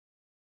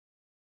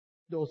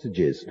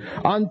dosages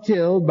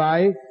until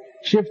by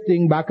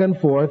shifting back and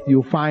forth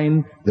you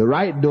find the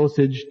right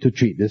dosage to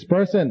treat this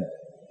person.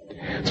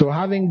 So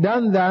having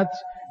done that,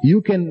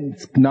 you can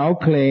now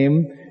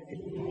claim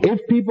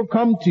if people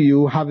come to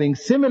you having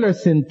similar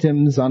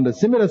symptoms under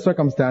similar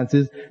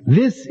circumstances,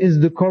 this is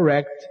the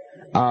correct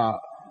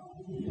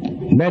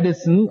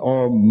medicine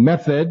or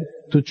method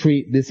to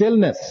treat this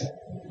illness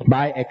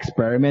by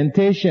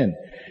experimentation.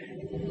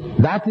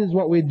 That is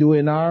what we do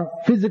in our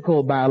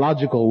physical,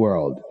 biological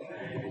world.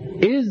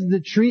 Is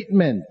the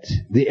treatment,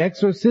 the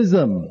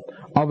exorcism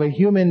of a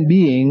human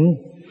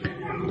being,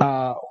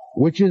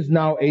 which is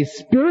now a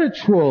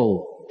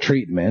spiritual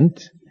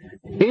treatment,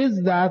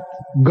 is that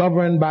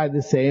governed by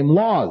the same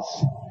laws?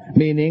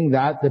 Meaning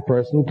that the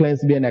person who claims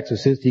to be an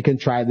exorcist, he can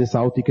try this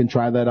out, he can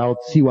try that out,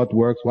 see what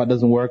works, what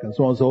doesn't work, and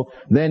so on and so.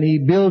 Then he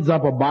builds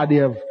up a body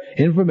of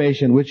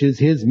information which is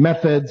his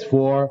methods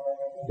for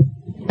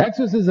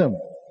exorcism.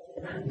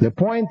 The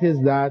point is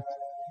that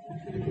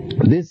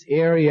this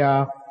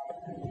area,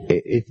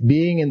 it's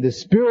being in the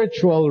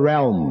spiritual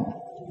realm.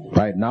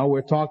 Right now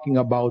we're talking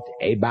about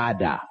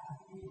ibadah.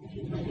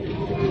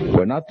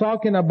 We're not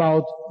talking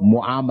about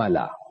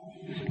mu'amala.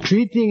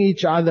 Treating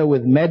each other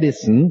with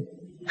medicine,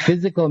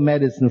 physical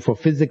medicine for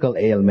physical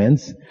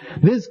ailments.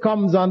 This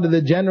comes under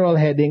the general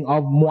heading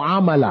of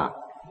mu'amala.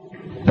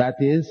 That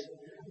is,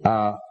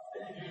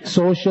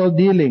 social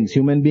dealings,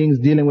 human beings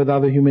dealing with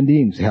other human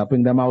beings,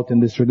 helping them out in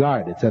this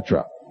regard,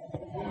 etc.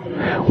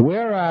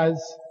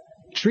 Whereas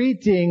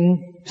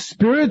treating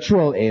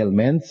spiritual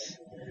ailments,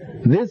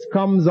 this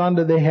comes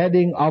under the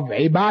heading of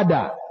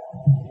ibadah,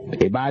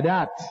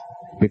 ibadat,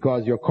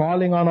 because you're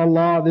calling on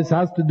Allah. This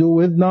has to do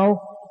with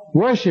now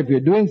worship. You're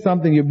doing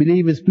something you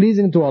believe is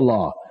pleasing to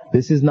Allah.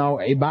 This is now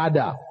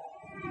ibadah.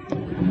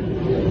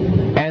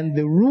 And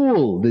the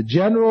rule, the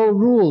general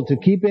rule to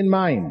keep in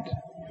mind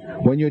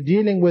when you're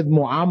dealing with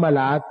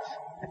mu'amalat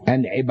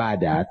and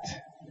ibadat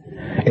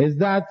is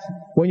that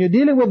when you're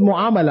dealing with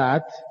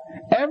mu'amalat,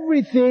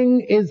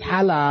 everything is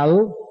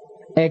halal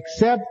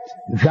except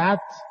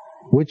that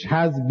which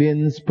has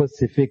been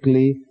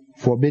specifically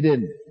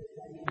forbidden.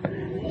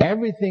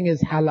 Everything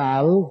is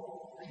halal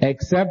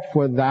except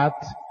for that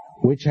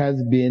which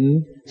has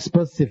been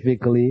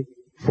specifically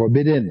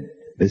forbidden.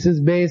 This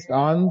is based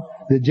on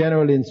the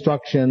general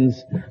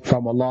instructions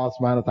from Allah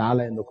subhanahu wa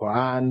ta'ala in the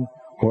Quran,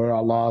 where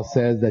Allah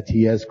says that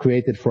He has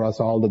created for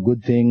us all the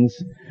good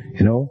things,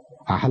 أَحَلَّ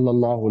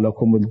اللَّهُ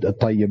لَكُمُ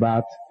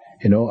الطَّيِّبَاتِ,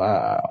 and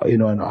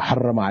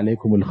حَرَّمَ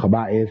عَلَيْكُمُ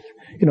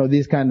الْخَبَائِثِ,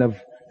 these kind of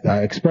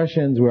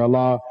expressions where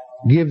Allah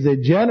gives a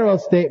general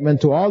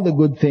statement to all the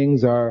good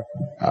things are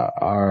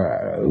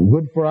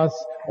good for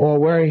us, or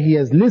where He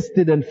has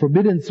listed and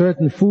forbidden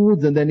certain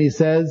foods, and then He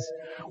says,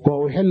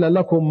 وَأُحِلَّ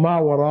لَكُمْ مَا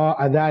وَرَاءَ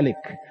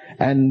ذَلِكَ,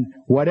 and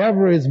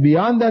whatever is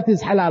beyond that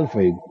is halal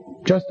for you,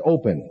 just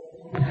open.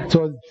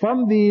 So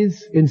from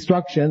these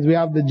instructions we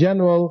have the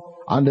general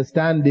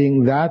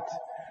understanding that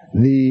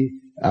the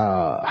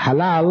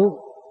halal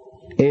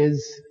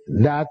is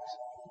that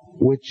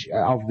which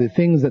of the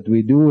things that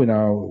we do in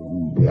our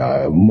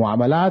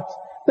mu'amalat,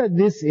 that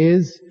this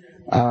is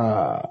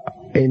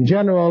in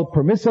general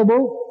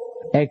permissible,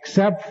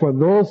 except for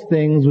those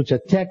things which a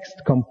text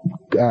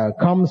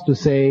comes to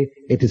say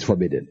it is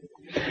forbidden.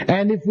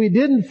 And if we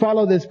didn't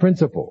follow this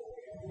principle,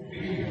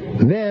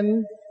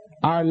 then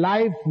our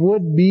life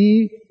would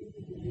be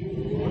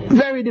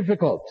very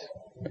difficult.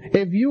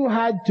 If you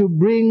had to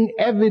bring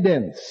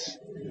evidence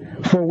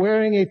for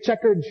wearing a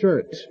checkered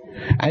shirt,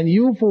 and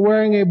you for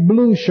wearing a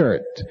blue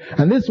shirt,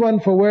 and this one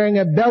for wearing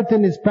a belt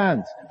in his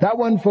pants, that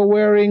one for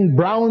wearing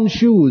brown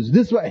shoes,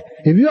 this way,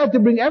 if you had to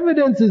bring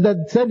evidences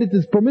that said it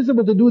is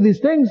permissible to do these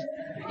things,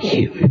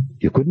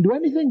 you couldn't do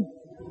anything.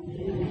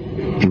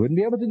 You wouldn't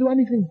be able to do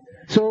anything.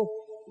 So,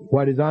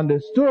 what is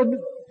understood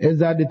is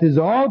that it is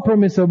all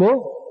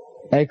permissible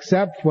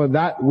except for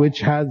that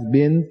which has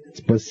been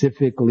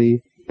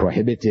specifically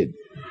prohibited.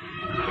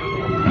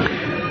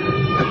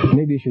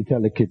 Maybe you should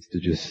tell the kids to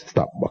just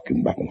stop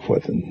walking back and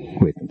forth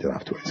and wait until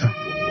afterwards.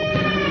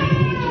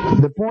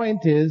 The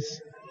point is,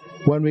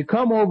 when we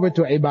come over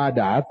to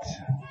ibadat,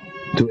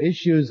 to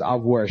issues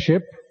of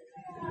worship,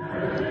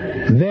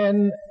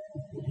 then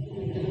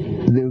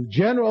the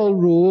general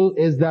rule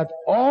is that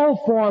all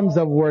forms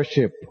of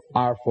worship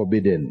are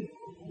forbidden,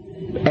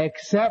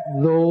 except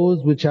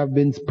those which have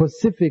been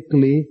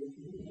specifically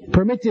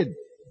permitted.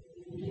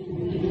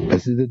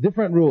 This is a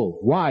different rule.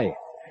 Why?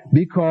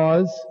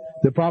 Because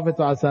the Prophet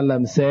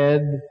ﷺ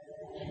said,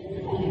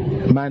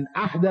 "Man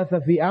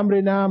ahdatha fi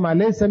amrina ma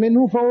laysa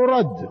minhu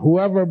fawrad."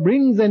 Whoever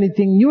brings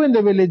anything new in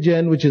the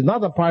religion which is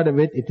not a part of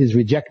it, it is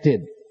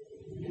rejected.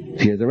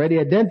 He has already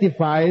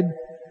identified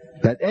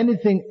that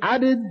anything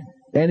added,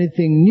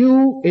 anything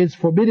new is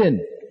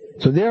forbidden.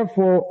 So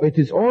therefore, it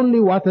is only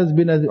what has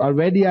been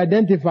already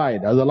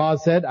identified. As Allah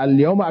said,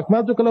 "Al-yawma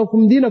akmaltu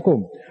lakum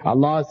dinakum."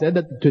 Allah said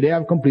that today I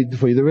have completed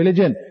for you the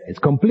religion. It's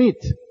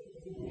complete.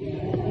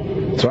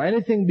 So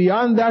anything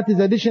beyond that is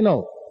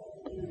additional.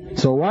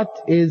 So what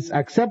is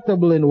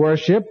acceptable in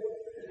worship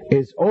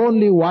is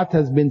only what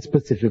has been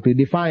specifically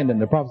defined.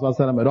 And the Prophet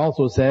ﷺ had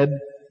also said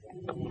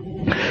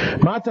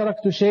ما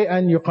تركت شيئا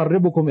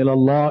يقربكم إلى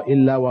الله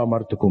إلا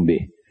وأمرتكم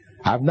به.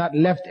 I have not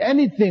left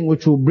anything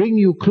which will bring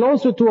you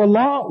closer to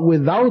Allah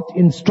without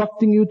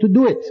instructing you to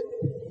do it.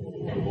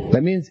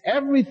 That means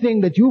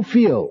everything that you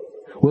feel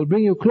will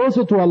bring you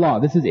closer to Allah.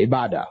 This is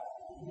ibadah.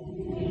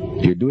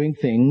 You're doing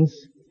things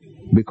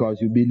because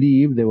you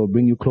believe they will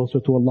bring you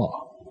closer to Allah.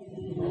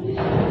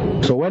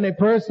 So when a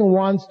person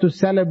wants to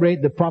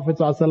celebrate the Prophet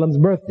ﷺ's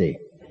birthday,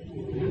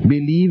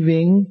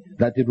 believing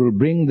that it will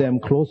bring them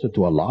closer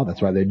to Allah,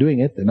 that's why they're doing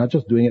it. They're not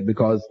just doing it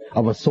because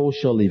of a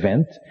social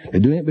event.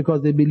 They're doing it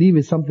because they believe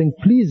it's something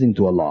pleasing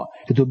to Allah.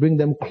 It will bring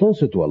them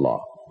closer to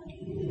Allah.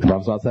 The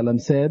Prophet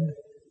ﷺ said,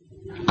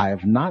 I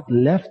have not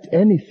left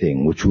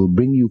anything which will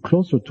bring you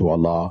closer to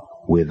Allah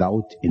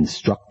without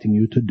instructing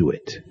you to do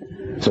it.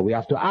 So we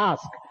have to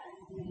ask,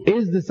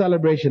 is the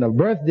celebration of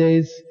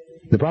birthdays,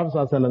 the Prophet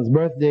ﷺ's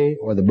birthday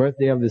or the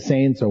birthday of the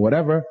saints or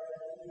whatever,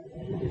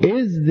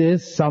 is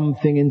this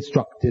something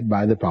instructed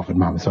by the Prophet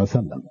Muhammad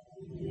ﷺ?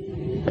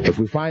 If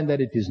we find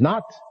that it is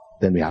not,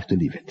 then we have to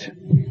leave it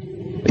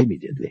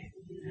immediately.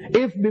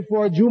 If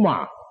before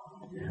Jumu'ah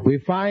we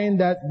find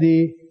that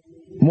the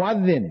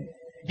muaddin,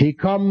 he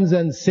comes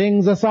and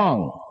sings a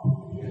song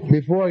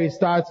before he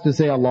starts to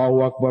say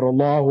Allahu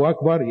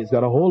Akbar, he's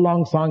got a whole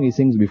long song he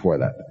sings before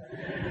that.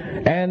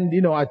 And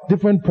at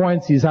different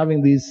points he's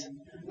having these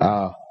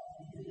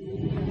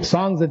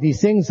songs that he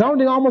sings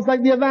sounding almost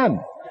like the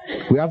adhan.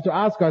 We have to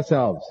ask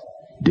ourselves,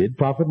 did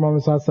Prophet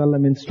Muhammad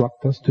ﷺ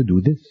instruct us to do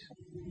this?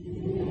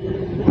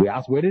 We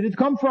ask, where did it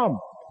come from?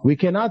 We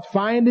cannot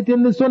find it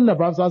in the Sunnah.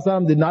 Prophet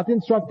ﷺ did not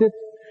instruct it.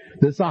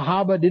 The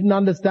Sahaba didn't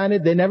understand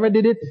it. They never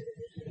did it.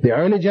 The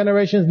early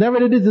generations never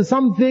did it. It's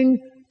something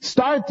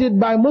started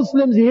by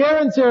Muslims here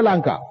in Sri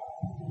Lanka.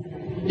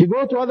 You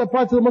go to other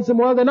parts of the Muslim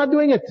world, they're not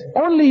doing it.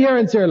 Only here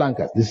in Sri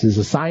Lanka. This is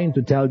a sign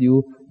to tell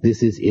you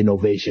this is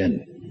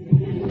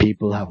innovation.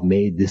 People have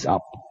made this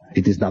up.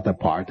 It is not a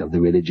part of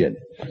the religion.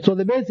 So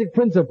the basic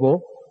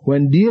principle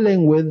when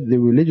dealing with the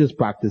religious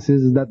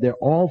practices is that they're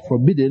all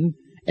forbidden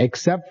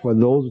except for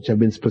those which have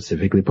been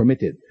specifically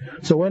permitted.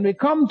 So when we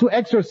come to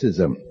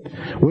exorcism,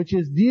 which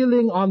is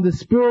dealing on the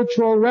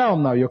spiritual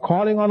realm, now you're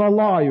calling on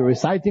Allah, you're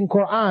reciting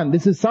Quran,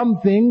 this is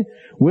something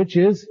which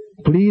is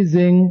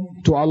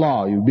pleasing to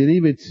Allah. You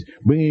believe it's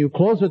bringing you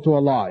closer to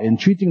Allah in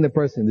treating the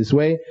person this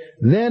way,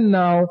 then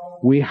now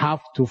we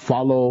have to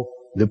follow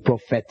the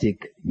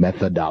prophetic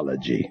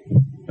methodology.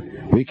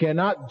 We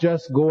cannot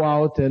just go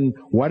out and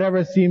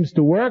whatever seems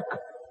to work,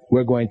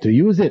 we're going to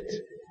use it.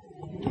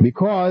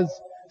 Because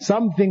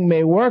something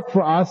may work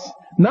for us,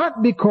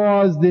 not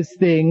because this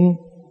thing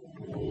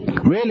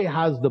really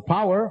has the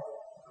power,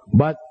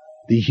 but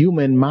the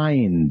human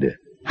mind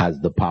has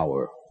the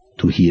power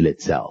to heal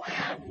itself.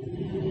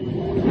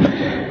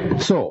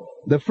 So,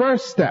 the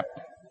first step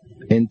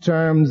in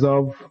terms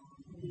of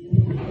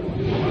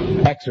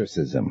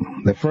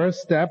exorcism, the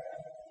first step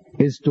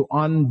is to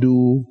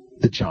undo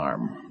the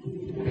charm.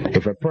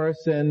 If a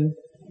person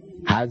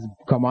has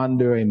come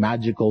under a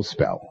magical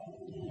spell,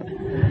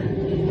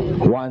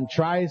 one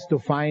tries to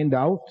find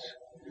out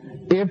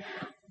if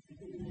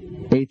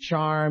a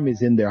charm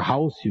is in their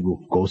house.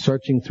 You go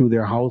searching through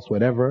their house,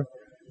 whatever,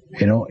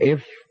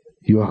 if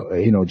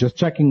you just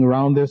checking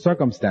around their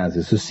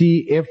circumstances to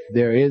see if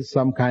there is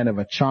some kind of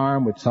a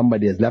charm which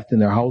somebody has left in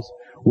their house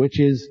which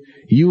is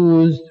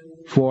used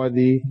for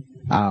the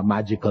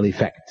magical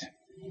effect.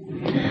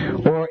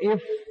 Or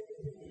if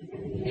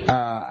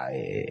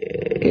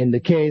in the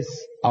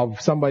case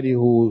of somebody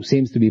who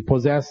seems to be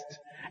possessed,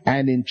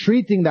 and in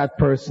treating that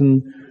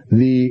person,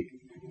 the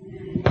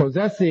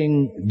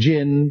possessing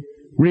jinn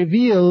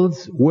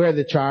reveals where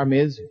the charm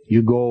is,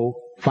 you go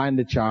find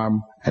the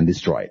charm and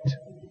destroy it.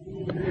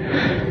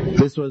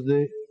 This was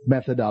the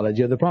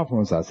methodology of the Prophet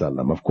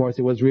ﷺ. Of course,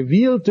 it was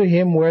revealed to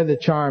him where the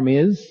charm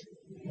is,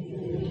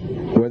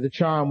 where the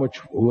charm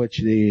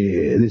which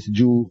this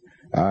Jew,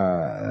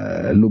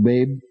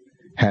 Lubayb,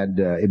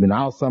 Ibn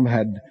Alsam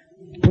had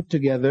put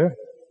together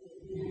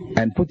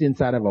and put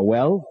inside of a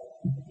well.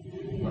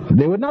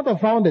 They would not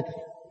have found it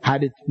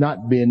had it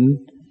not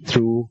been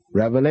through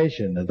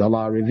revelation, that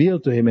Allah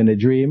revealed to him in a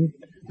dream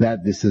that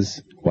this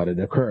is what had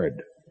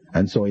occurred.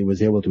 And so he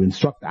was able to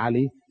instruct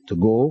Ali to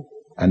go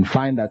and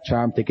find that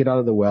charm, take it out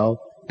of the well,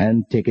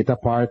 and take it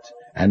apart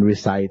and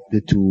recite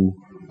the two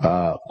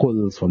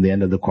quls from the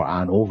end of the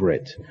Quran over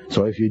it.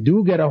 So if you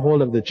do get a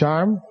hold of the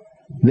charm,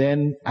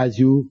 then as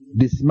you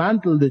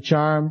dismantle the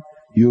charm,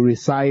 you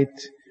recite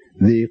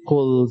the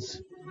quls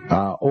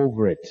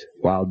over it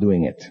while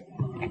doing it.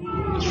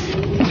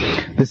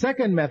 The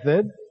second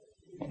method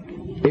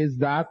is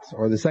that,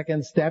 or the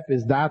second step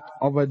is that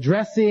of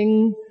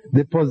addressing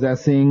the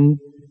possessing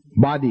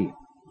body.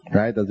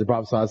 Right? As the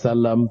Prophet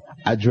ﷺ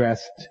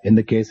addressed in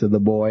the case of the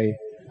boy,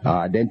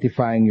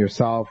 identifying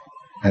yourself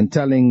and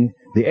telling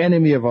the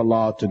enemy of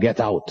Allah to get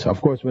out.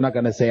 Of course, we're not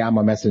going to say I'm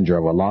a messenger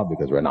of Allah,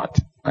 because we're not.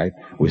 Right?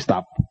 We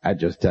stop at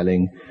just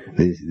telling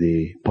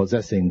the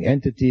possessing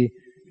entity,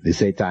 the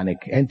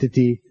satanic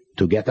entity,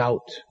 to get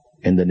out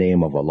in the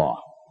name of Allah.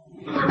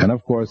 And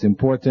of course,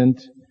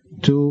 important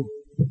to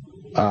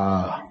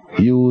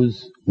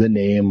use the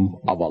name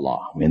of Allah,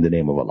 in the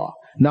name of Allah.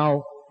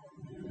 Now,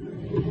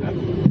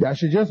 I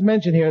should just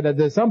mention here that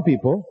there's some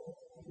people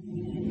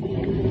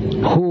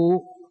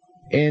who,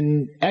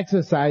 in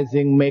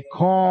exercising, may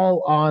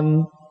call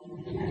on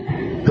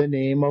the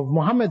name of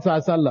Muhammad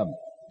sallallahu alaihi wasallam.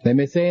 They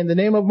may say, in the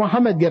name of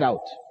Muhammad, get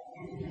out.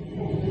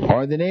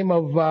 Or in the name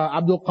of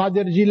Abdul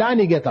Qadir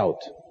Jilani, get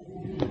out.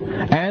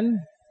 And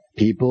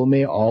people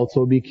may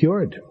also be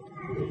cured.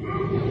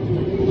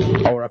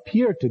 Or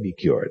appear to be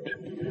cured.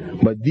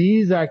 But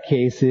these are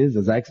cases,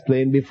 as I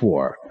explained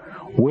before,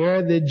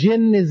 where the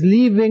jinn is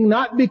leaving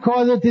not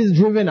because it is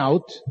driven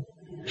out,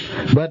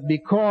 but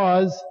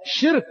because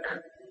shirk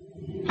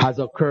has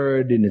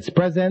occurred in its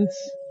presence,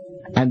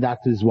 and that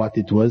is what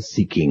it was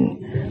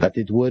seeking. That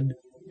it would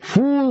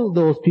fool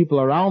those people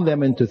around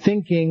them into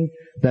thinking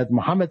that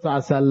Muhammad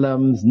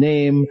ﷺ's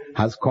name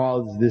has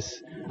caused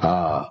this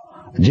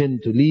jinn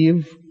to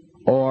leave,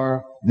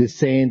 or this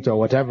saint, or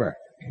whatever.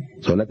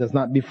 So let us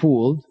not be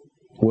fooled,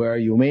 where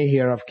you may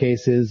hear of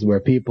cases where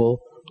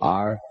people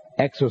are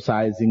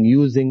exorcising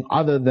using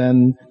other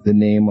than the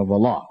name of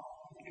Allah.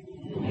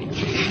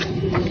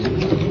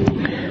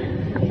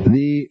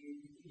 The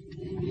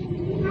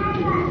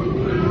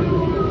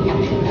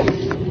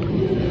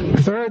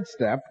third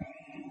step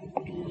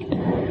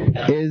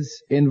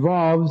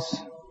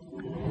involves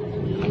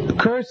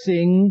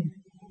cursing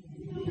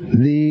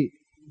the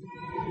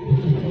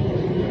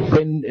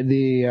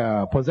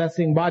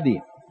possessing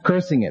body,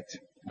 cursing it.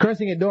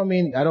 Cursing it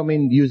I don't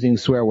mean using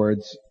swear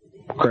words,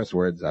 curse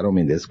words, I don't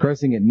mean this.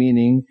 Cursing it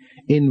meaning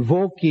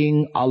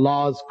invoking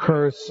Allah's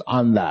curse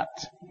on that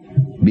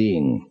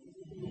being.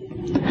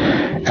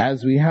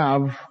 As we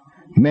have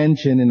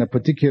mentioned in a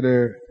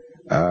particular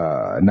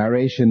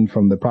narration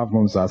from the Prophet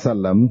Muhammad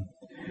ﷺ,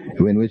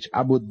 in which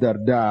Abu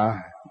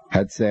Darda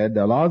had said,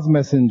 Allah's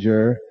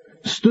Messenger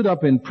stood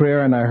up in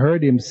prayer and I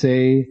heard him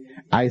say,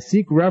 I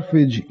seek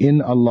refuge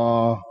in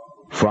Allah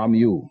from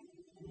you.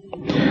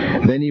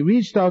 Then he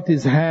reached out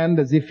his hand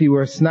as if he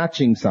were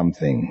snatching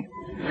something.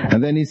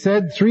 And then he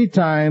said 3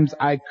 times,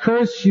 I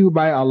curse you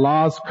by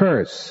Allah's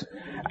curse.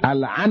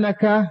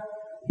 Al-anaka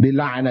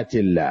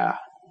bila'natillah.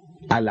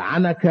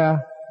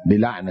 Al-anaka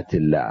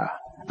bila'natillah.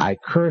 I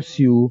curse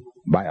you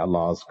by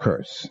Allah's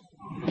curse.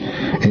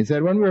 And he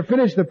said, when we were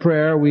finished the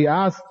prayer, we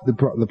asked the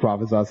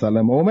Prophet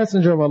ﷺ, O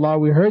Messenger of Allah,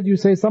 we heard you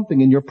say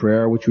something in your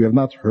prayer which we have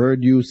not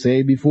heard you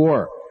say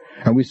before.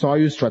 And we saw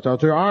you stretch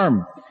out your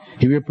arm.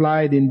 He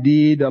replied,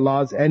 indeed,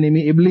 Allah's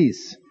enemy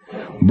Iblis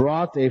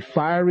brought a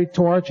fiery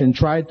torch and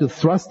tried to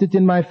thrust it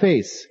in my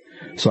face.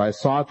 So I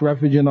sought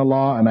refuge in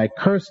Allah and I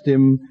cursed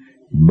him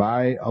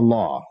by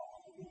Allah.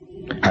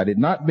 Had it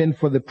not been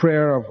for the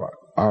prayer of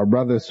our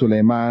brother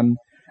Sulaiman,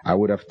 I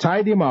would have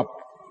tied him up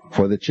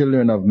for the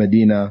children of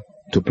Medina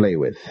to play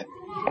with.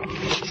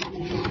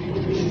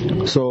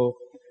 So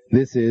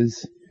this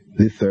is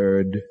the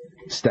third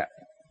step.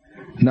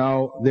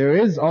 Now there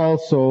is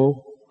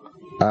also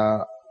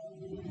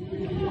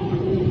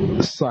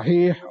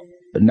Sahih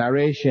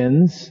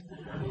narrations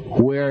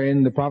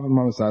wherein the Prophet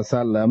Muhammad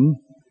ﷺ,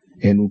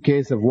 in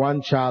case of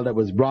one child that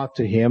was brought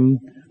to him,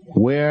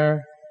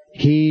 where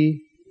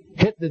he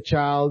hit the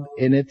child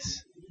in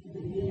its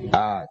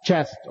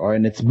chest or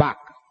in its back,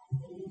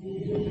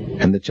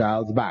 in the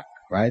child's back,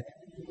 right?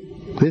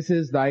 This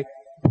is like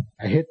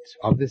a hit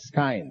of this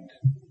kind,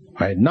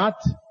 right? Not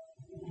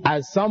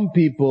as some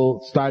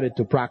people started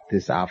to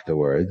practice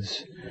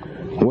afterwards,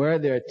 where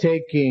they're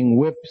taking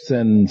whips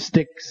and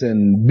sticks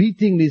and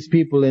beating these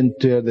people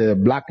into the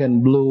black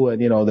and blue,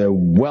 and their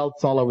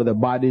welts all over their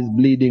bodies,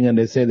 bleeding, and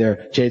they say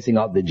they're chasing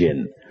out the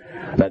jinn.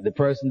 That the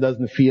person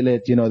doesn't feel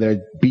it,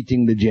 they're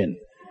beating the jinn.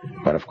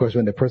 But of course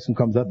when the person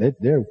comes out,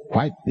 they're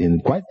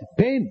in quite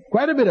pain,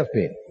 quite a bit of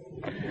pain.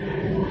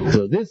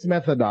 So this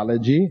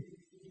methodology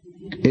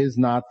is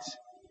not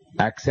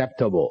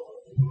acceptable.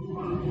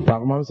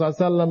 Prophet Muhammad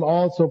ﷺ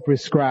also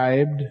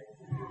prescribed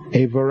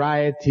a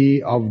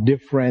variety of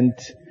different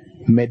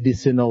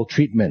medicinal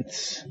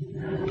treatments.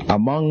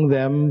 Among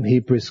them,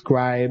 he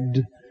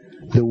prescribed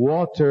the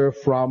water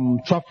from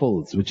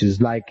truffles, which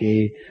is like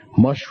a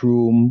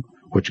mushroom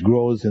which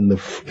grows in the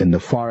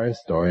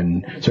forest or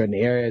in certain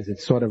areas.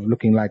 It's sort of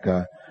looking like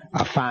a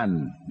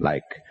fan.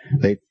 Like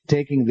they're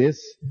taking this,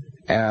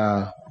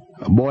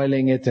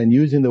 boiling it and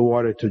using the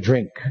water to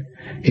drink.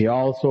 He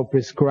also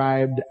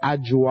prescribed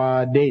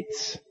ajwa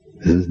dates.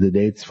 This is the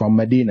dates from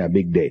Medina,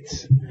 big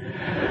dates.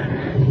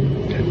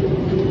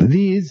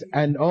 These,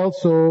 and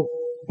also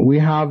we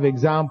have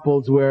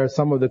examples where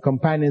some of the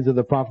companions of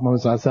the Prophet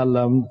Muhammad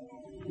ﷺ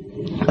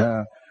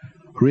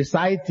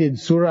recited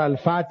Surah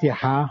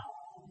Al-Fatiha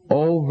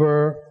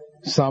over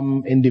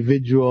some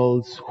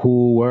individuals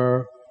who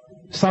were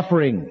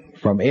suffering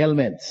from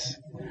ailments.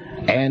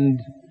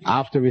 And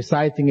after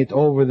reciting it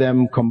over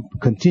them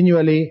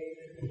continually,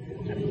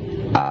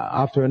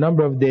 after a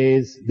number of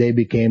days, they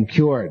became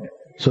cured.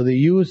 So the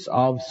use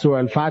of Surah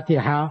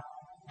Al-Fatiha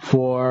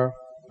for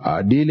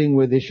dealing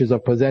with issues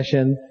of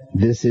possession,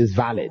 this is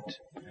valid.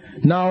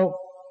 Now,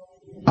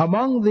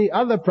 among the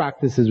other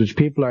practices which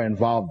people are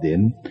involved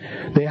in,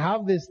 they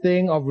have this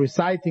thing of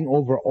reciting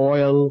over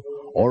oil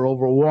or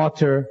over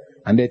water,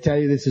 and they tell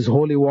you this is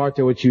holy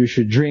water which you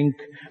should drink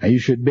and you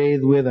should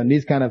bathe with, and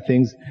these kind of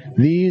things.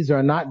 These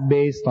are not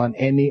based on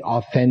any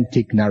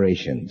authentic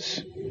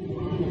narrations.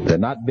 They're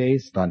not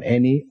based on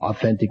any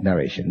authentic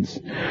narrations.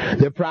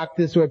 The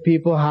practice where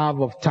people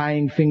have of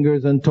tying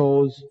fingers and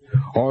toes,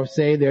 or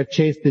say they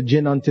chase the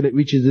jinn until it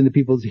reaches into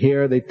people's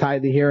hair, they tie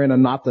the hair in a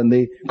knot and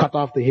they cut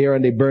off the hair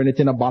and they burn it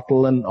in a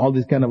bottle and all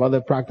these kind of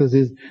other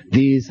practices,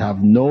 these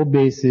have no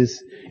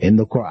basis in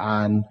the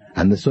Quran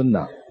and the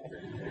Sunnah.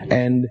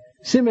 And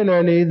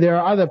similarly, there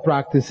are other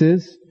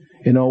practices,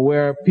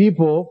 where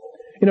people,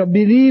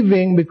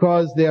 believing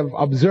because they have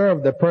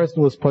observed the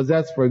person was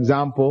possessed, for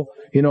example,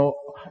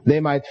 they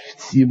might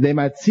see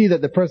that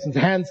the person's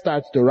hand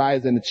starts to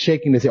rise and it's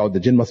shaking. They say, oh, the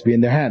jinn must be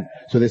in their hand.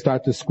 So they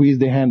start to squeeze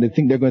their hand. They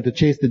think they're going to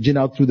chase the jinn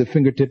out through the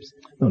fingertips.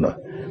 No.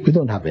 We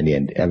don't have any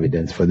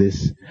evidence for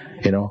this.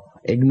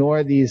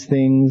 Ignore these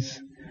things.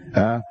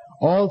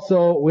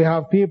 Also, we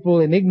have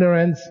people in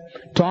ignorance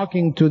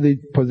talking to the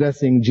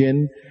possessing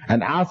jinn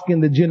and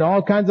asking the jinn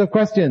all kinds of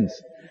questions.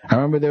 I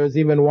remember there was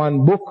even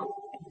one book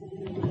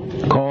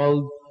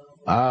called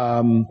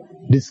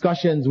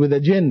Discussions with a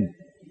Jinn,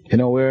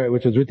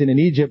 which was written in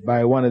Egypt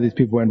by one of these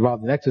people who were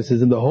involved in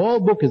exorcism. The whole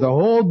book is a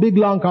whole big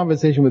long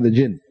conversation with the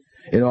jinn,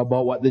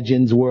 about what the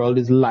jinn's world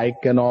is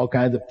like and all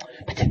kinds of...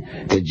 But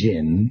the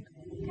jinn,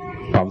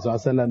 Prophet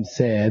ﷺ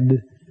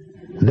said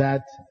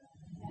that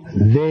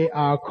they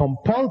are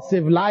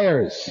compulsive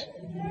liars.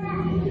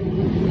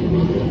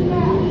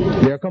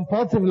 They are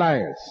compulsive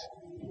liars.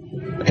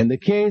 In the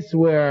case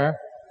where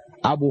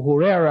Abu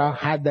Huraira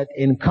had that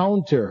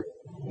encounter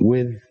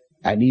with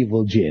an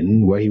evil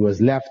jinn, where he was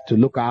left to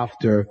look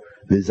after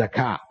the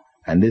zakah,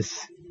 and this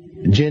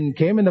jinn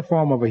came in the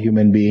form of a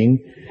human being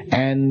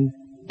and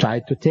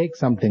tried to take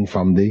something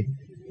from the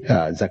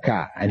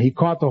zakah, and he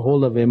caught a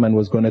hold of him and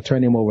was going to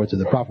turn him over to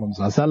the Prophet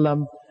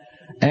ﷺ,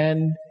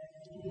 and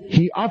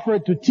he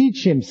offered to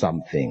teach him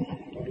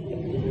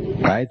something,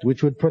 right,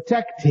 which would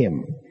protect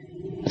him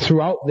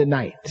throughout the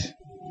night.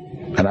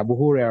 And Abu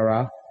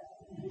Huraira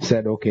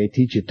said, okay,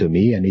 teach it to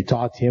me. And he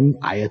taught him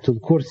Ayatul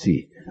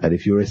Kursi, that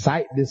if you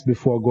recite this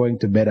before going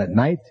to bed at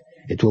night,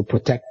 it will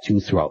protect you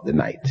throughout the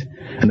night.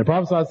 And the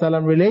Prophet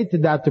ﷺ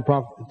related that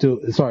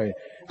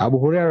Abu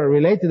Huraira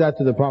related that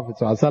to the Prophet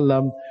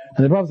ﷺ,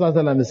 and the Prophet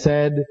ﷺ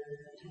said,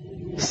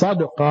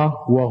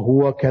 Sadaqa wa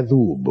huwa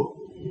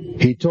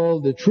kadhub. He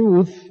told the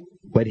truth,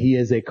 but he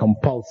is a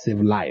compulsive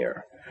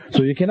liar.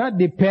 So you cannot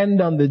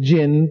depend on the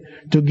jinn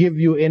to give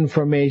you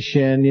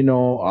information,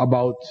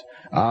 about,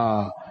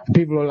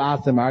 people will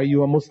ask them, are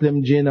you a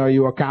Muslim jinn? Are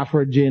you a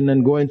kafir jinn?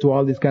 And go into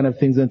all these kind of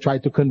things and try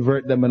to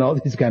convert them and all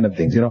these kind of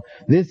things,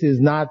 This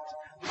is not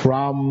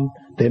from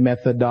the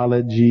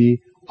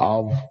methodology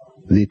of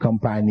the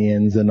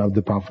companions and of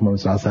the Prophet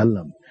Muhammad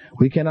ﷺ.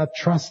 We cannot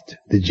trust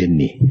the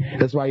jinni.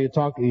 That's why you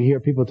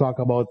hear people talk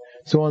about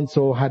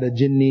so-and-so had a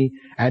jinni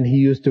and he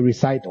used to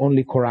recite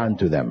only Quran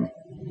to them.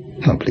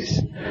 No,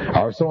 please.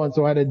 Or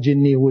so-and-so had a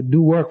jinni who would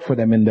do work for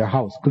them in their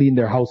house, clean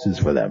their houses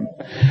for them.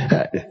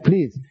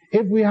 Please,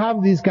 if we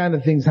have these kind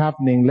of things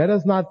happening, let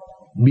us not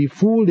be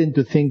fooled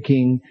into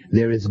thinking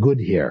there is good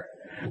here.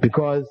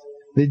 Because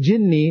the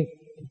jinni,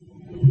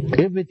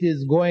 if it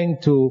is going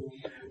to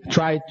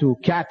try to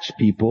catch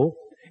people,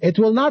 it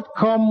will not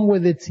come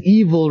with its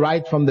evil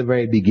right from the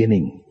very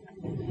beginning.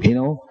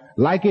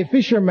 Like a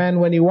fisherman,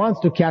 when he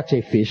wants to catch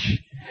a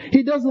fish,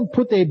 he doesn't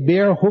put a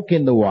bare hook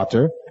in the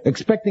water,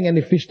 expecting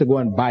any fish to go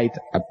and bite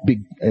a big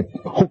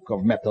hook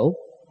of metal.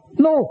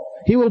 No,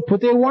 he will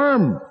put a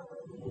worm,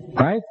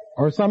 right?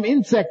 Or some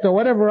insect or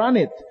whatever on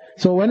it.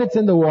 So when it's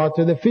in the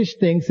water, the fish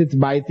thinks it's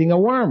biting a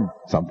worm,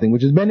 something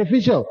which is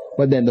beneficial,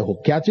 but then the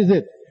hook catches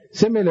it.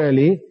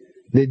 Similarly,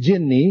 the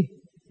jinni,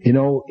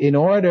 in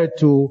order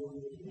to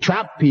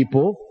trap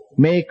people,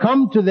 may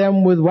come to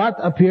them with what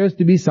appears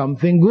to be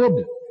something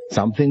good,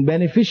 something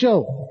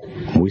beneficial.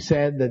 We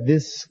said that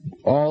this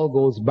all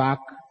goes back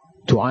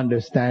to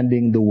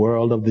understanding the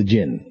world of the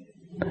jinn,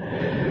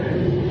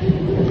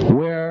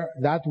 where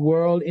that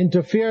world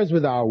interferes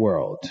with our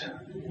world.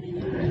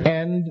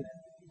 And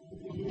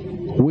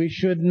we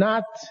should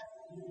not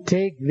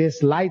take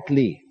this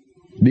lightly,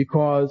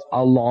 because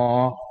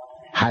Allah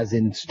has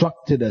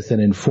instructed us and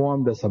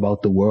informed us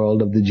about the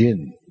world of the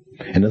jinn.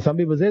 Some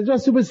people say, it's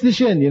just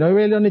superstition, you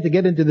really don't need to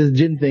get into this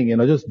jinn thing,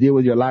 just deal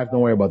with your life, don't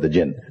worry about the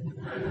jinn.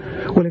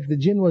 Well, if the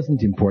jinn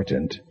wasn't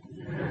important,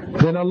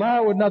 then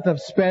Allah would not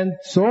have spent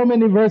so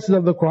many verses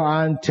of the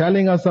Quran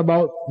telling us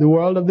about the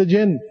world of the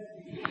jinn,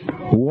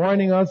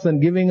 warning us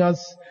and giving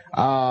us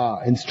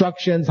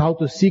instructions how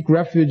to seek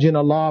refuge in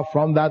Allah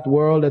from that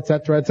world,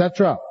 etc.,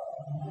 etc.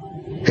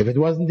 If it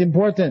wasn't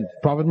important,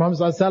 Prophet Muhammad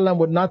ﷺ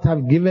would not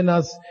have given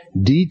us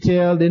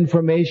detailed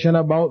information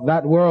about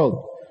that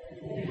world.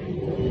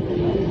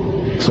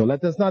 So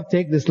let us not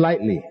take this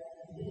lightly.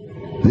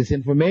 This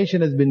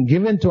information has been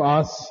given to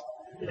us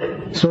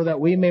so that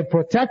we may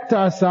protect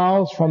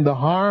ourselves from the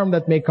harm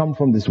that may come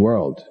from this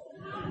world.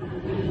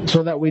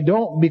 So that we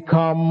don't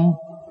become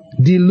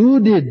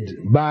deluded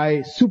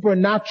by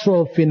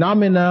supernatural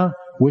phenomena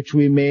which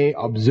we may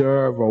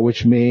observe or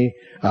which may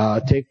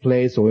take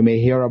place or we may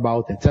hear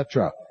about,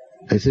 etc.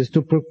 This is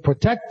to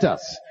protect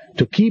us,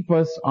 to keep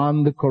us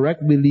on the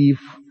correct belief,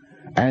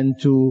 and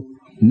to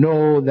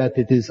know that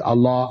it is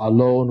Allah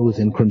alone who is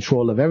in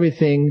control of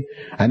everything,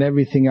 and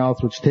everything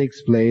else which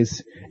takes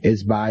place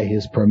is by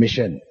His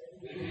permission.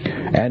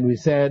 And we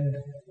said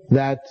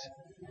that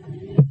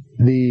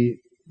the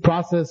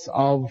process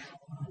of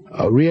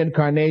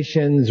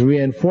reincarnations,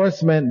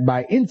 reinforcement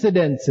by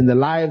incidents in the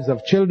lives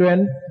of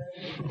children,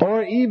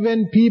 or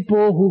even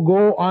people who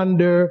go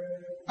under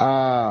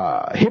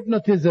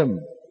hypnotism.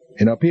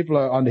 People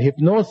are under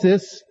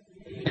hypnosis,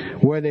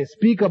 where they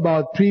speak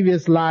about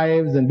previous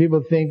lives, and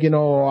people think,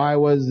 I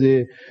was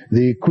the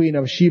Queen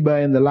of Sheba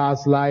in the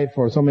last life,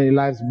 or so many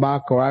lives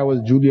back, or I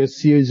was Julius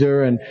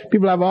Caesar, and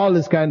people have all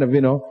this kind of,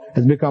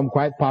 has become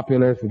quite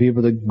popular for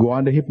people to go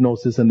under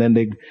hypnosis, and then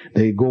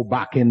they go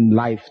back in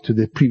life to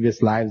the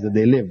previous lives that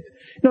they lived.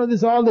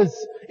 There's all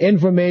this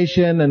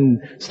information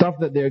and stuff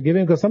that they're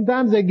giving, because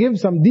sometimes they give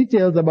some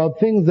details about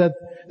things that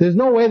there's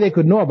no way they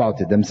could know about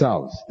it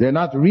themselves. They're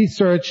not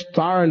researched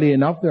thoroughly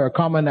enough. They're a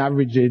common,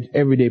 average,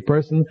 everyday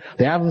person.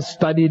 They haven't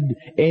studied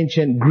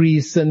ancient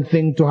Greece and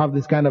things to have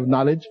this kind of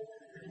knowledge.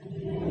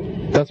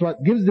 That's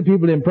what gives the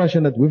people the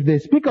impression that if they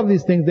speak of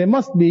these things, they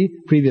must be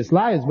previous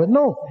lives. But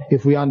no,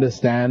 if we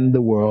understand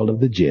the world of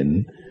the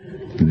jinn,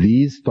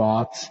 these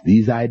thoughts,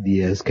 these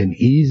ideas can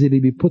easily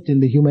be put in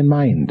the human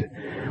mind,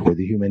 where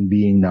the human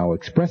being now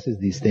expresses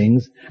these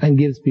things and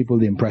gives people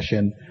the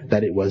impression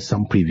that it was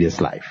some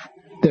previous life.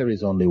 There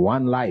is only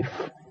one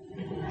life,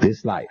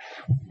 this life.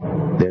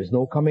 There's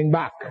no coming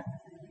back,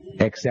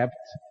 except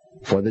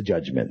for the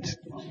judgment.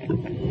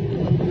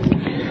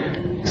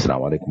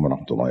 Assalamu alaikum wa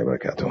rahmatullahi wa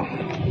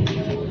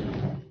barakatuh.